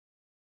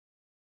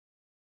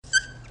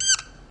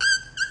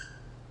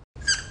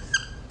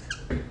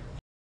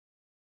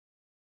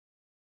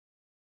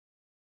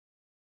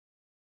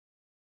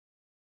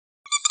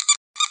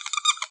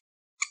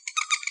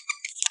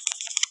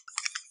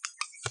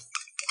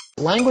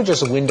Language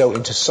is a window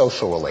into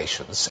social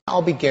relations.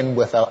 I'll begin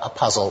with a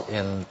puzzle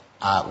in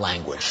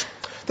language.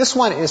 This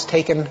one is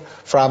taken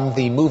from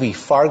the movie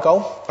Fargo,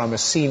 from a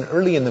scene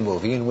early in the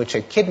movie in which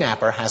a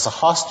kidnapper has a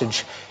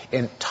hostage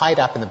tied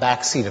up in the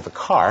back seat of the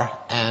car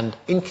and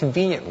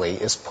inconveniently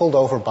is pulled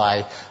over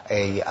by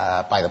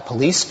the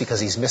police because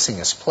he's missing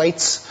his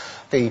plates.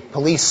 The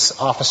police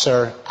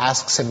officer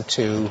asks him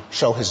to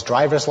show his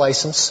driver's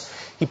license.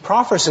 He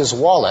proffers his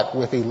wallet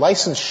with the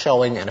license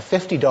showing and a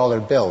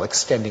 $50 bill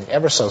extending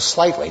ever so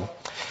slightly.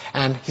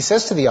 And he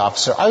says to the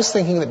officer, "I was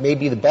thinking that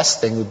maybe the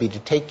best thing would be to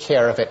take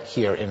care of it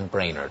here in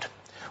Brainerd,"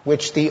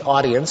 which the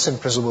audience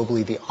and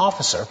presumably the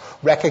officer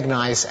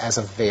recognize as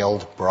a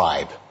veiled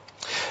bribe.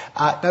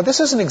 Now, this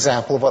is an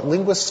example of what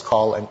linguists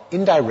call an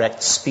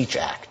indirect speech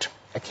act,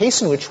 a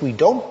case in which we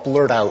don't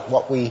blurt out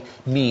what we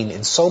mean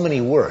in so many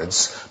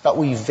words, but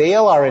we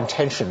veil our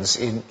intentions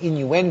in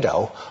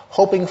innuendo,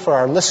 hoping for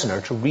our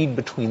listener to read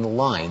between the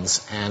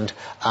lines and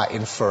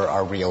infer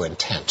our real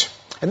intent.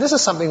 And this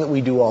is something that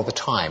we do all the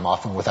time,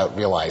 often without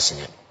realizing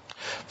it.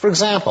 For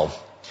example,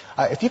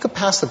 if you could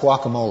pass the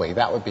guacamole,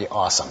 that would be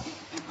awesome.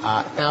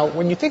 Now,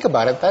 when you think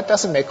about it, that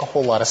doesn't make a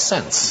whole lot of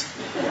sense.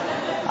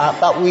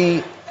 But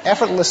we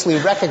effortlessly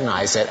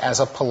recognize it as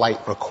a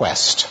polite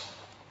request.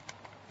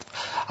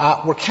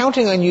 We're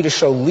counting on you to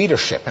show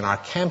leadership in our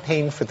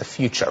campaign for the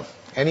future.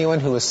 Anyone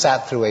who has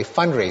sat through a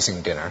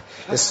fundraising dinner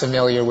is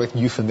familiar with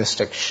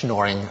euphemistic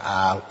schnorring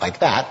like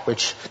that,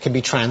 which can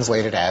be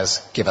translated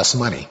as, "Give us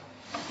money."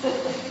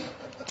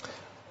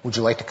 Would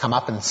you like to come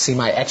up and see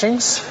my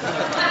etchings?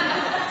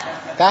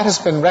 That has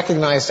been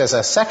recognized as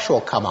a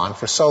sexual come-on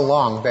for so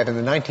long that in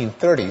the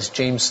 1930s,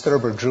 James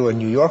Thurber drew a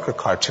New Yorker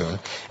cartoon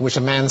in which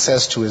a man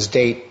says to his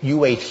date, "You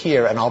wait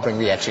here and I'll bring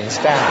the etchings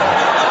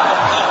down."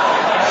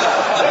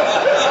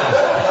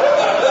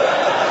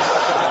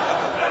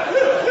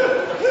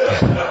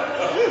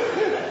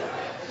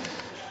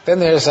 Then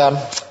there's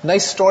a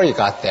nice story you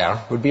got there.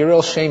 It would be a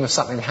real shame if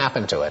something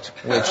happened to it,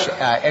 which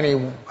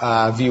any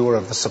viewer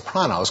of The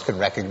Sopranos can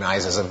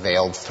recognize as a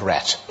veiled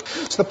threat.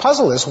 So the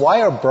puzzle is,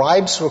 why are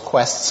bribes,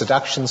 requests,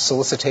 seductions,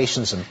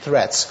 solicitations, and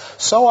threats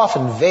so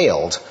often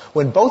veiled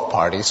when both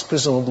parties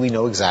presumably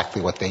know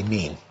exactly what they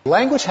mean?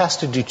 Language has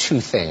to do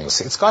two things.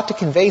 It's got to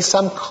convey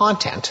some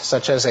content,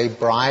 such as a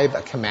bribe,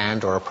 a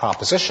command, or a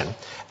proposition.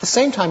 At the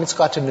same time, it's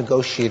got to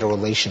negotiate a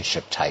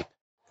relationship type.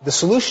 The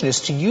solution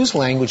is to use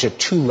language at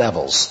two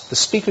levels. The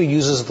speaker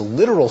uses the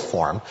literal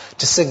form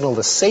to signal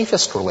the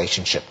safest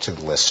relationship to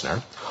the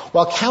listener,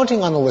 while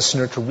counting on the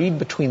listener to read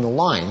between the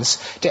lines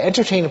to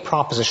entertain a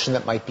proposition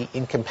that might be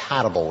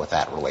incompatible with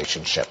that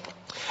relationship.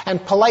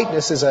 And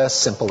politeness is a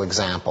simple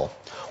example.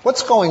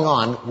 What's going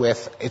on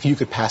with, "If you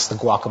could pass the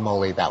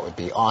guacamole, that would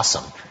be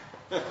awesome"?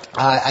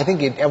 I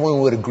think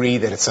everyone would agree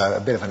that it's a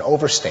bit of an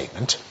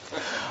overstatement.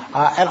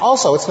 And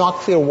also, it's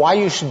not clear why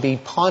you should be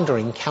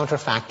pondering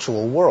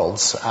counterfactual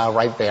worlds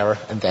right there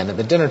and then at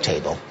the dinner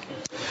table.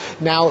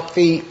 Now,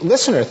 the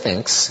listener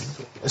thinks,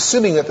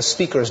 assuming that the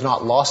speaker has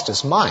not lost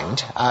his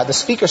mind, the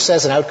speaker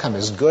says an outcome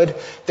is good,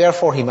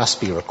 therefore he must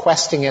be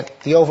requesting it.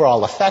 The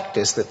overall effect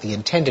is that the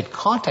intended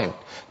content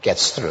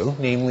gets through,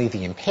 namely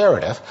the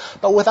imperative,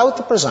 but without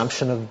the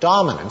presumption of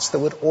dominance that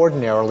would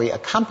ordinarily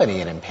accompany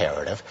an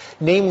imperative,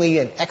 namely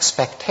an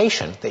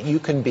expectation that you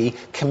can be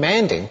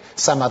commanding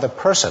some other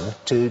person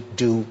to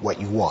do what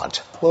you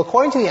want. Well,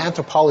 according to the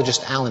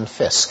anthropologist Alan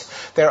Fiske,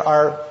 there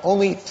are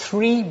only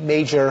three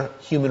major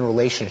human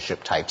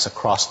relationship types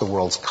across the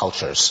world's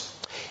cultures.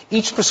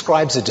 Each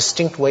prescribes a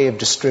distinct way of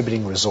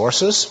distributing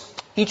resources,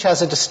 each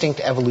has a distinct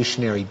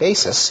evolutionary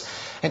basis,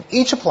 and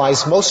each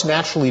applies most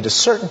naturally to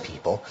certain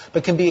people,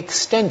 but can be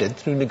extended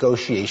through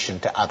negotiation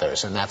to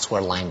others, and that's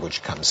where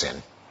language comes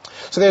in.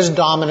 So there's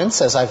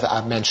dominance, as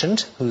I've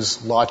mentioned,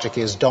 whose logic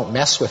is "don't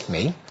mess with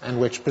me," and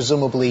which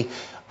presumably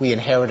we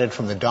inherited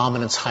from the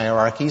dominance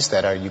hierarchies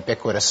that are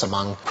ubiquitous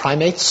among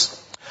primates.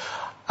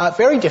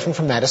 Very different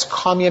from that is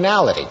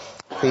communality,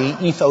 the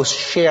ethos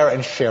share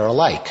and share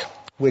alike,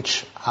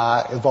 which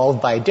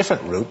evolved by a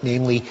different route,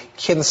 namely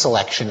kin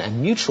selection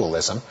and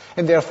mutualism,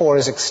 and therefore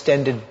is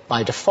extended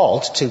by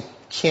default to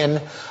kin,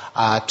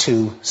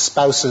 to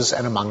spouses,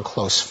 and among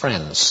close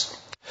friends.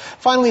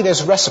 Finally,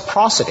 there's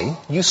reciprocity.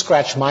 You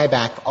scratch my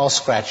back, I'll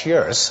scratch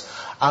yours,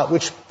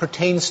 which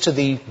pertains to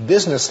the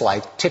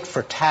business-like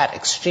tit-for-tat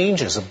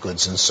exchanges of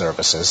goods and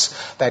services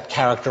that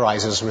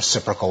characterizes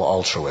reciprocal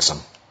altruism.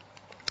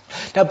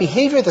 Now,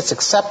 behavior that's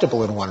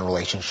acceptable in one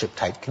relationship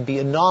type can be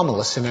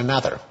anomalous in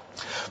another.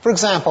 For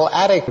example,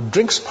 at a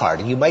drinks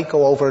party, you might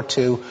go over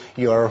to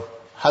your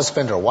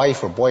husband or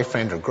wife or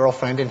boyfriend or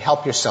girlfriend and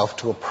help yourself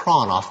to a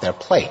prawn off their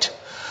plate.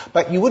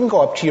 But you wouldn't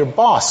go up to your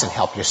boss and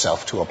help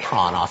yourself to a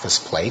prawn off his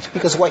plate,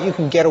 because what you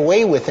can get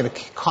away with in a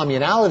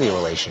communality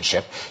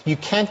relationship, you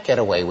can't get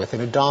away with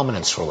in a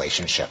dominance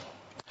relationship.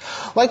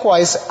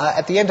 Likewise,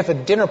 at the end of a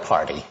dinner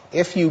party,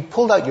 if you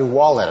pulled out your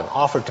wallet and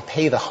offered to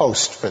pay the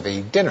host for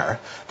the dinner,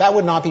 that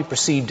would not be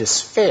perceived as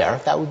fair,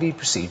 that would be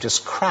perceived as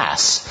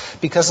crass,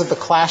 because of the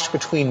clash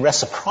between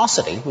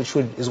reciprocity, which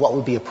is what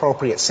would be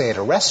appropriate, say, at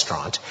a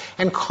restaurant,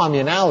 and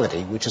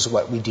communality, which is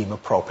what we deem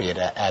appropriate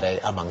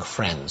among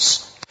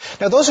friends.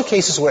 Now, those are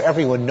cases where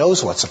everyone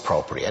knows what's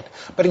appropriate,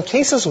 but in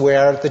cases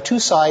where the two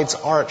sides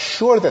aren't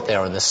sure that they're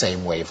on the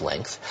same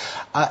wavelength,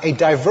 a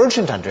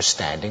divergent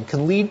understanding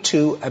can lead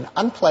to an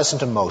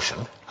unpleasant emotion,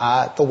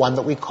 the one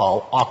that we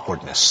call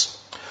awkwardness.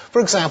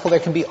 For example,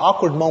 there can be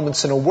awkward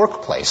moments in a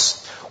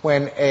workplace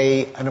when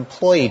an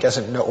employee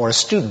doesn't know, or a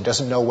student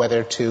doesn't know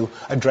whether to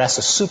address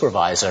a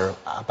supervisor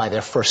by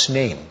their first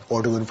name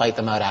or to invite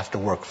them out after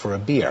work for a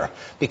beer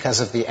because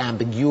of the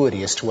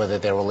ambiguity as to whether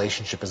their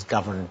relationship is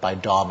governed by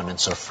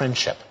dominance or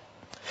friendship.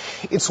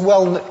 It's a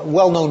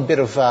well-known bit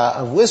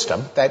of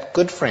wisdom that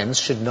good friends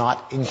should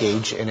not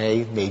engage in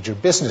a major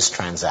business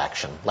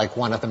transaction, like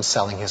one of them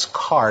selling his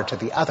car to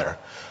the other.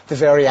 The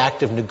very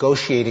act of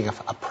negotiating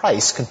a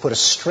price can put a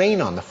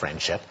strain on the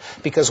friendship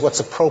because what's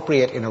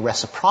appropriate in a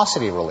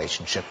reciprocity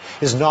relationship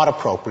is not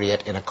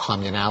appropriate in a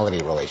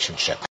communality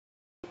relationship.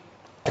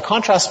 The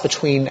contrast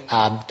between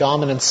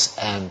dominance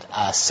and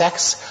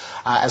sex,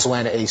 as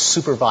when a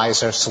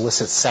supervisor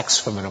solicits sex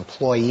from an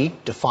employee,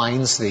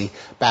 defines the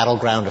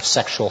battleground of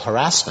sexual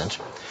harassment.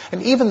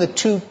 And even the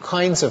two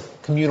kinds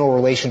of communal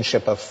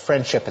relationship of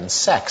friendship and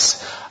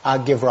sex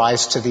give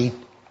rise to the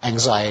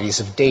anxieties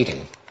of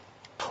dating.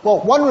 Well,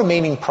 one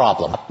remaining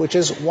problem, which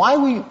is why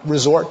we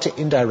resort to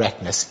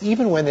indirectness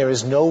even when there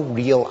is no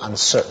real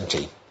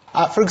uncertainty.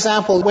 For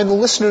example, when the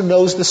listener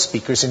knows the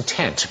speaker's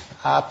intent.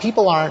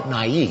 People aren't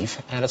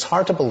naive, and it's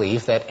hard to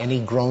believe that any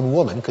grown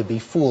woman could be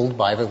fooled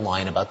by the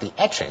line about the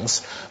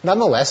etchings.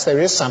 Nonetheless, there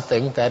is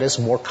something that is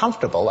more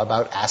comfortable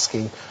about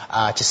asking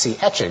to see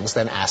etchings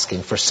than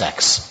asking for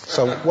sex.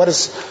 So what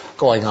is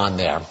going on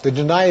there? The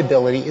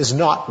deniability is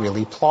not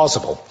really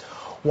plausible.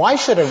 Why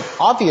should an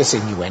obvious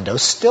innuendo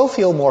still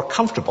feel more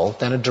comfortable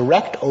than a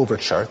direct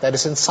overture that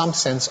is in some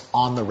sense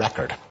on the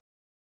record?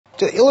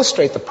 To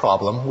illustrate the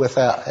problem with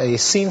a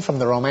scene from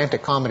the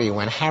romantic comedy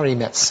When Harry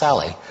Met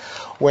Sally,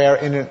 where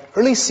in an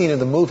early scene of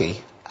the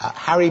movie,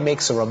 Harry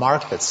makes a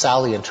remark that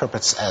Sally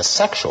interprets as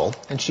sexual,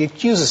 and she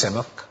accuses him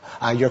of,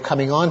 "You're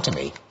coming on to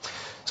me."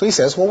 So he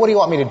says, "Well, what do you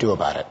want me to do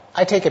about it?"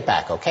 "I take it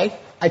back, okay?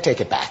 I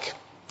take it back."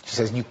 She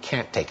says, "You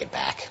can't take it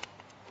back."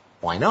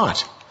 "Why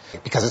not?"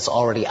 "Because it's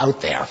already out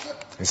there."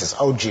 He says,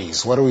 "Oh,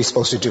 geez, what are we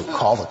supposed to do?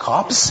 Call the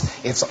cops?"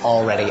 It's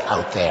already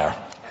out there.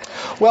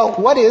 Well,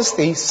 what is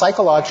the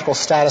psychological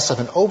status of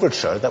an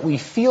overture that we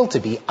feel to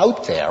be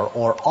out there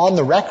or on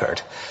the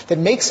record that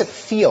makes it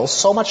feel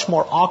so much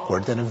more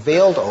awkward than a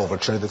veiled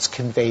overture that's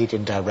conveyed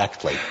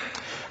indirectly?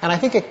 And I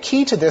think a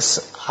key to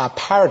this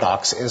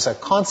paradox is a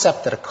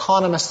concept that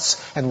economists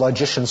and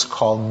logicians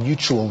call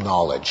mutual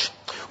knowledge,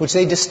 which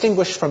they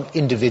distinguish from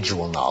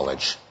individual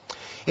knowledge.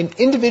 In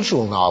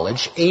individual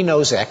knowledge, A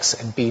knows X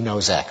and B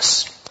knows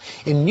X.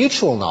 In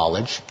mutual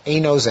knowledge, A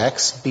knows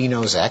X, B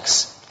knows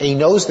X, A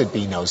knows that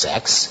B knows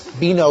X,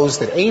 B knows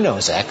that A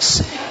knows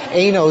X,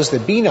 A knows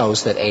that B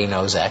knows that A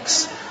knows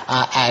X,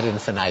 ad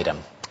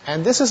infinitum.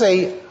 And this is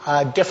a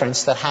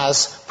difference that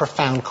has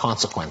profound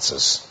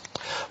consequences.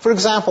 For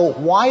example,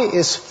 why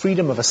is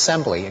freedom of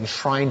assembly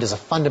enshrined as a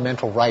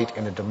fundamental right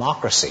in a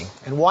democracy?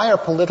 And why are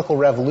political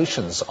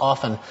revolutions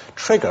often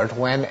triggered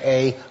when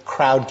a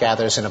crowd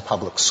gathers in a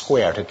public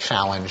square to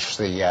challenge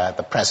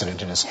the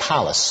president in his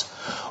palace?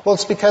 Well,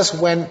 it's because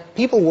when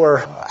people were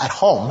at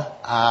home,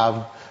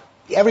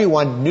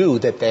 everyone knew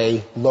that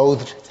they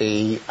loathed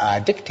the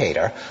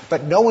dictator,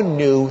 but no one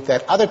knew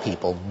that other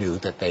people knew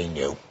that they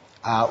knew.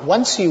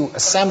 Once you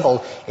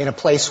assemble in a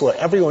place where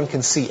everyone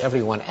can see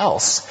everyone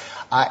else,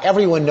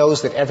 everyone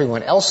knows that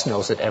everyone else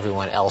knows that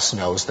everyone else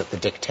knows that the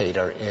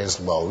dictator is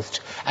loathed,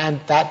 and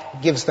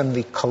that gives them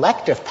the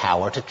collective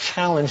power to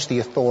challenge the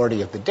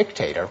authority of the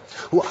dictator,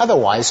 who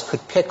otherwise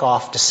could pick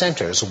off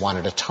dissenters one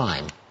at a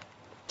time.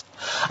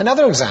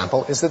 Another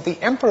example is that The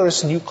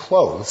Emperor's New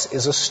Clothes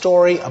is a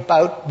story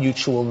about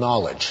mutual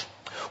knowledge.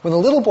 When the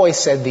little boy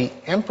said the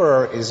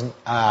emperor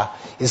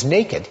is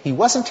naked, he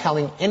wasn't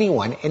telling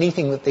anyone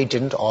anything that they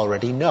didn't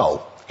already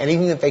know,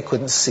 anything that they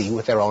couldn't see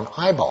with their own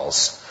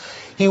eyeballs.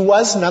 He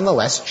was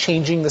nonetheless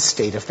changing the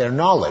state of their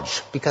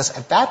knowledge, because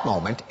at that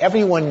moment,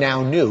 everyone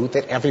now knew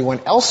that everyone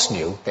else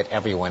knew that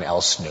everyone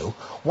else knew.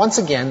 Once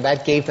again,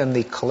 that gave them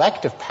the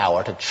collective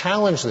power to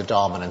challenge the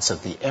dominance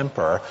of the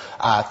emperor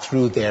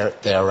through their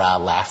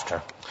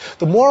laughter.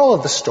 The moral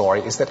of the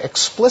story is that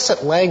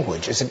explicit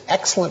language is an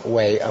excellent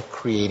way of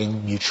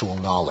creating mutual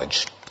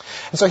knowledge.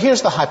 And so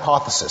here's the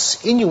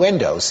hypothesis.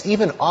 Innuendos,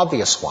 even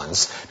obvious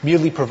ones,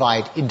 merely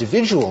provide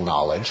individual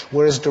knowledge,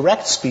 whereas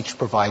direct speech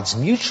provides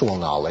mutual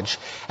knowledge,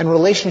 and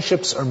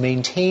relationships are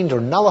maintained or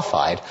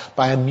nullified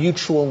by a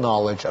mutual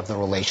knowledge of the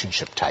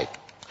relationship type.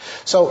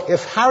 So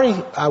if Harry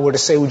were to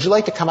say, "Would you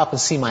like to come up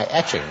and see my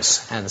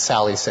etchings?" and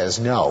Sally says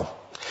no,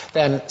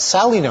 then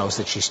Sally knows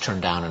that she's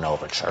turned down an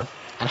overture,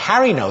 and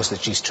Harry knows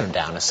that she's turned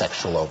down a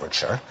sexual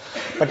overture,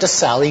 but does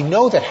Sally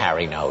know that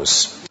Harry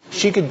knows?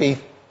 She could be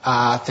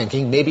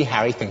thinking, maybe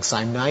Harry thinks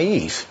I'm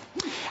naive.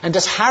 And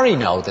does Harry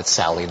know that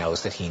Sally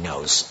knows that he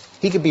knows?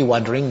 He could be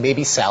wondering,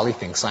 maybe Sally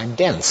thinks I'm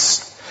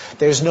dense.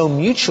 There's no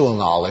mutual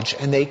knowledge,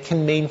 and they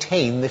can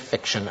maintain the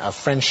fiction of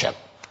friendship.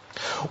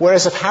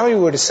 Whereas if Harry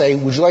were to say,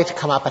 would you like to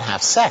come up and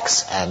have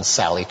sex? And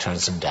Sally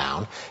turns him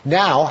down.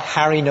 Now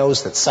Harry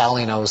knows that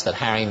Sally knows that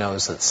Harry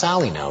knows that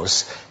Sally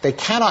knows. They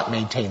cannot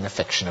maintain the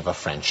fiction of a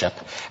friendship.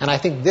 And I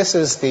think this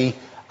is the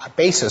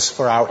basis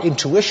for our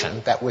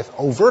intuition that with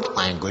overt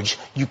language,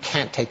 you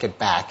can't take it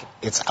back.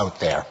 It's out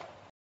there.